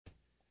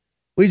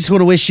We just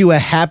want to wish you a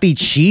happy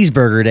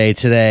cheeseburger day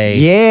today.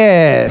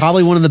 Yes.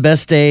 Probably one of the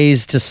best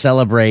days to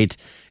celebrate.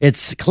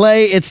 It's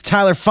Clay, it's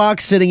Tyler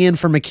Fox sitting in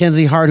for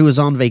Mackenzie Hart, who is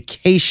on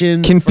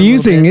vacation.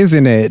 Confusing,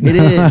 isn't it? It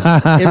is.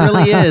 It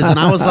really is. And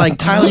I was like,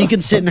 Tyler, you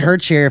can sit in her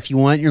chair if you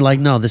want. You're like,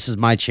 no, this is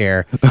my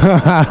chair. So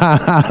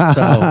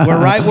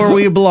we're right where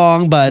we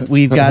belong, but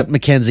we've got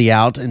Mackenzie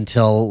out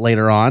until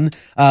later on.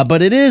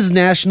 But it is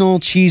National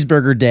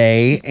Cheeseburger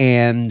Day,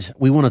 and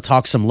we want to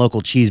talk some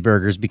local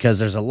cheeseburgers because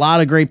there's a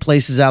lot of great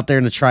places out there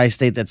in the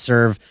tri-state that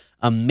serve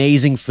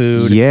amazing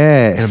food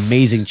and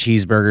amazing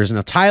cheeseburgers.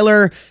 Now,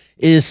 Tyler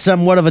is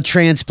somewhat of a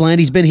transplant.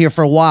 He's been here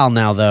for a while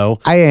now, though.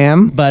 I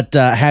am. But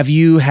have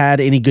you had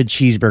any good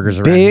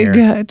cheeseburgers around here?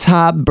 Big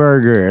Top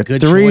Burger.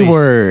 Good Three choice.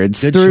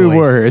 words. Good Three choice.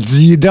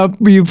 words.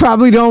 You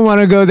probably don't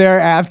want to go there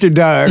after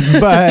dark,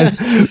 but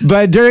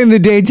during the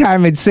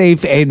daytime it's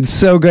safe and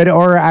so good.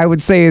 Or I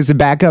would say as a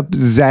backup,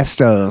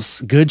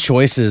 Zestos. Good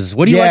choices.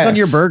 What do you like on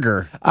your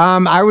burger?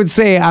 I would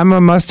say I'm a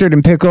mustard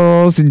and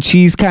pickles and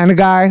cheese kind of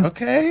guy.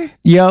 Okay.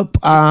 Yep.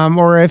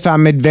 Or if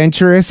I'm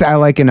adventurous, I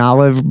like an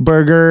olive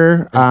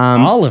burger.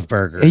 Olive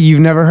burger.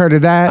 You've never heard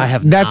of that? I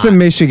have That's not. a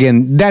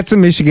Michigan. That's a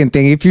Michigan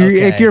thing. If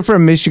you're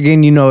from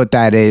Michigan, you know what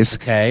that is.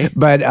 Okay.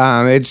 But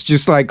it's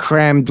just like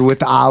crammed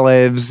with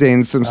olives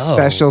and some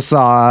special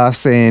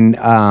sauce, and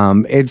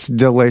it's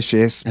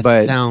delicious.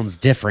 That sounds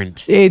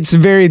different. It's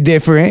very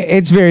different.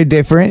 It's very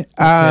different.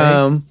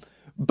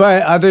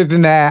 But other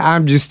than that,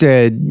 I'm just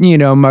a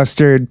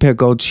mustard,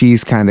 pickle,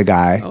 cheese kind of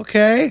guy.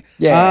 Okay.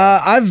 Yeah.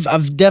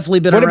 I've definitely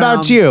been What around.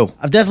 about you?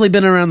 I've definitely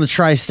been around the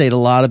tri-state a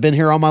lot. I've been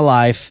here all my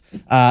life.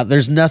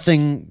 There's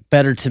nothing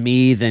better to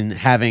me than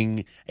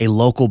having a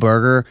local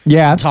burger.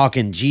 Yeah. I'm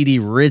talking GD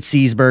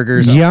Ritzy's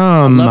burgers.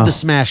 Yum. I love the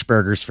smash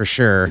burgers for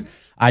sure.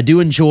 I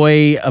do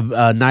enjoy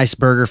a nice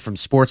burger from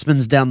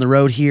Sportsman's down the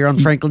road here on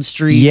Franklin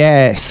Street.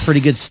 Yes. Pretty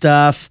good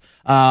stuff.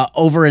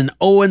 Over in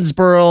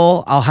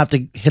Owensboro, I'll have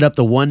to hit up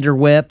the Wonder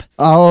Whip.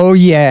 Oh,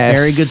 yes.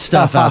 Very good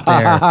stuff out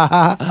there.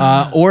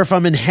 Or if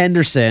I'm in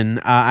Henderson,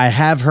 I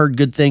have heard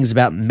good things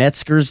about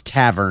Metzger's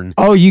Tavern.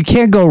 Oh, you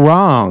can't go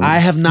wrong. I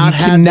have not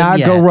had them You cannot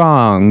go yet.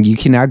 wrong. You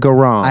cannot go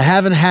wrong. I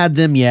haven't had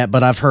them yet,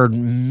 but I've heard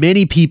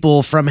many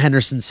people from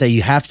Henderson say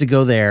you have to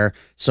go there.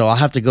 So I'll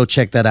have to go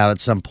check that out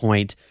at some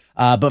point.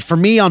 But for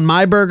me, on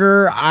my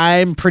burger,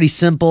 I'm pretty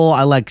simple.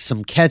 I like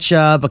some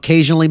ketchup,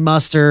 occasionally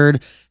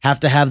mustard, have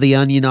to have the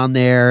onion on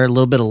there, a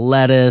little bit of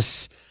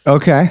lettuce.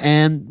 Okay.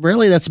 And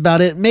really, that's about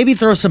it. Maybe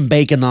throw some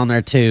bacon on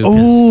there, too.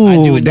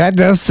 'Cause Ooh, that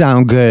does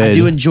sound good. I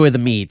do enjoy the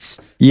meats.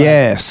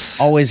 Yes.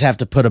 Always have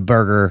to put a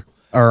burger,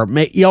 or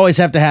you always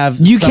have to have.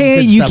 You some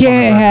can't. good You stuff on a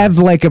can't burger. have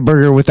like a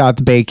burger without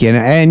the bacon.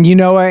 And you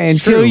know what?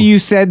 Until true. you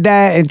said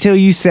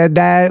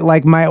that,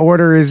 like my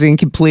order is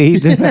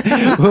incomplete.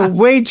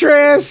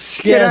 Waitress,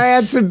 can Yes. I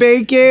add some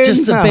bacon?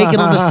 Just the bacon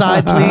on the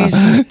side,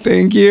 please.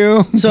 Thank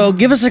you. So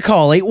give us a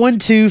call,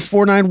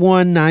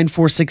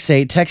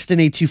 812-491-9468. Text in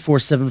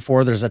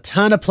 82474. There's a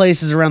ton of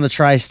places around the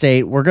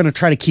tri-state. We're going to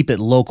try to keep it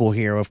local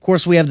here. Of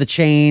course, we have the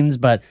chains,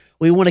 but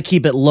we want to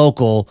keep it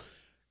local.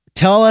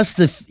 Tell us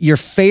your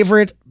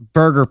favorite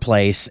burger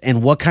place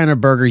and what kind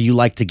of burger you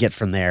like to get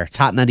from there. It's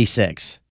Hot 96.